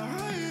 yeah,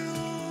 I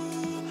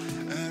know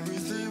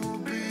everything will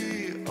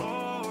be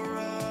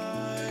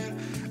alright.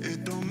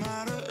 It don't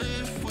matter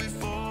if we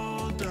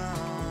fall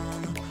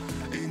down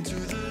into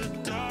the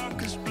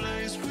darkest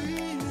place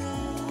we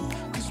know,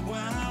 'cause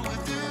when I'm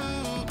with you,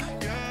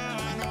 yeah,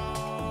 I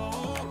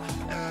know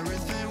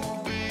everything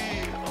will be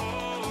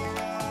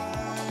alright.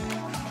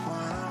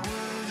 When I'm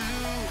with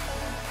you,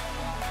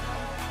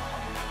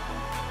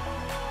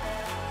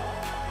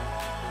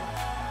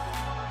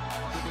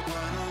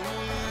 when I'm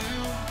with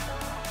you,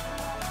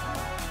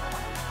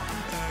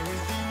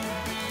 everything will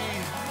be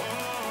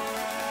alright.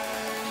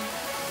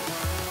 When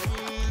I'm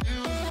with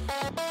you,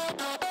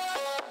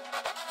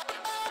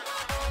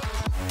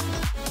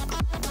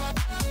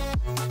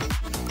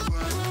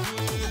 when I'm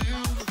with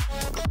you,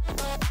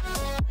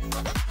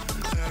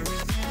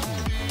 everything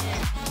will be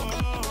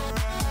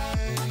alright.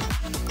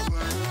 When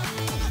I'm with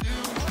you,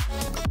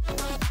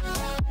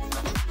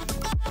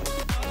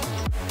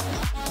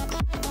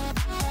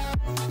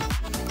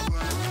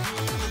 when I'm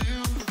with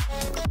you,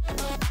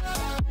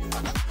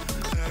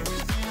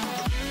 everything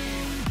will be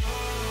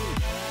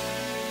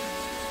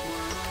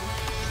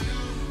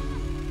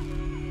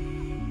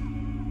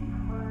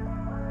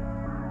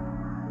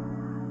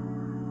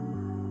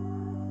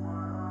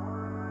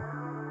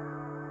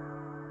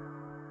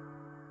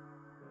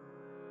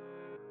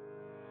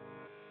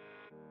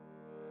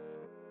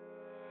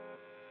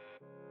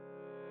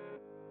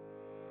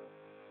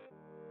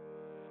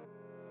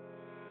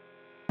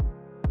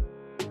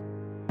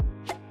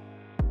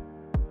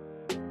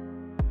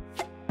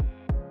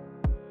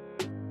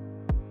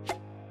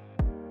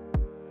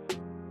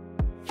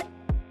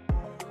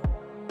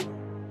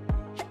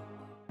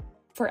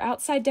For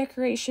outside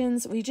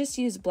decorations, we just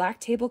use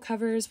black table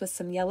covers with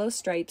some yellow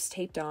stripes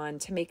taped on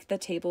to make the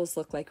tables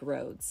look like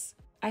roads.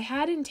 I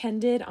had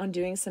intended on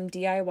doing some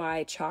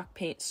DIY chalk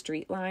paint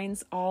street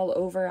lines all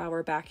over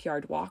our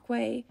backyard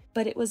walkway,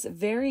 but it was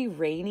very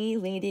rainy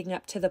leading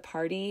up to the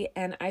party,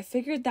 and I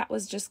figured that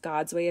was just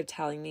God's way of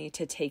telling me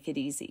to take it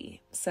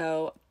easy.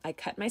 So I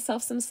cut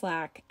myself some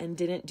slack and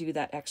didn't do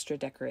that extra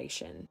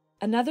decoration.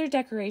 Another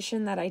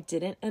decoration that I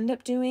didn't end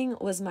up doing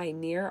was my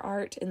mirror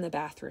art in the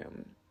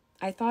bathroom.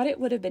 I thought it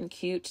would have been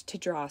cute to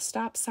draw a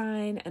stop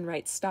sign and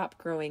write "Stop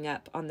Growing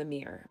Up" on the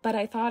mirror, but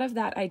I thought of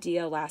that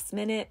idea last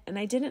minute and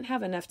I didn't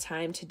have enough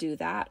time to do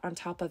that on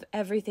top of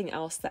everything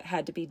else that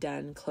had to be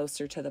done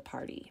closer to the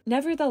party.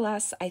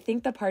 Nevertheless, I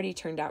think the party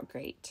turned out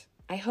great.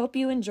 I hope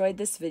you enjoyed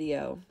this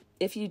video.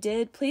 If you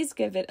did, please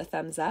give it a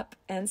thumbs up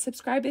and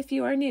subscribe if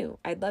you are new.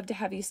 I'd love to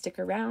have you stick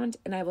around,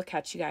 and I will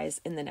catch you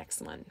guys in the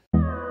next one.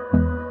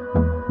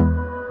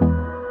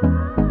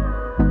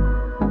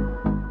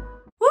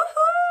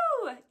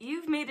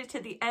 You've made it to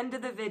the end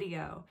of the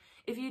video.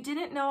 If you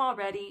didn't know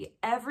already,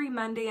 every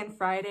Monday and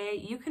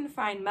Friday you can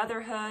find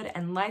motherhood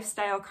and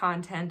lifestyle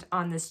content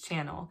on this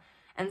channel.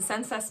 And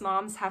since us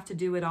moms have to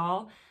do it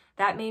all,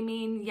 that may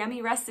mean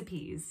yummy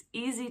recipes,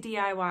 easy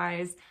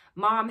DIYs,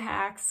 mom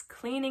hacks,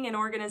 cleaning and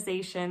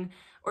organization,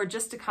 or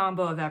just a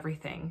combo of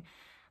everything.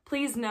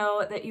 Please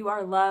know that you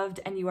are loved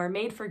and you are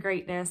made for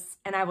greatness,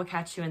 and I will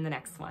catch you in the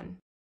next one.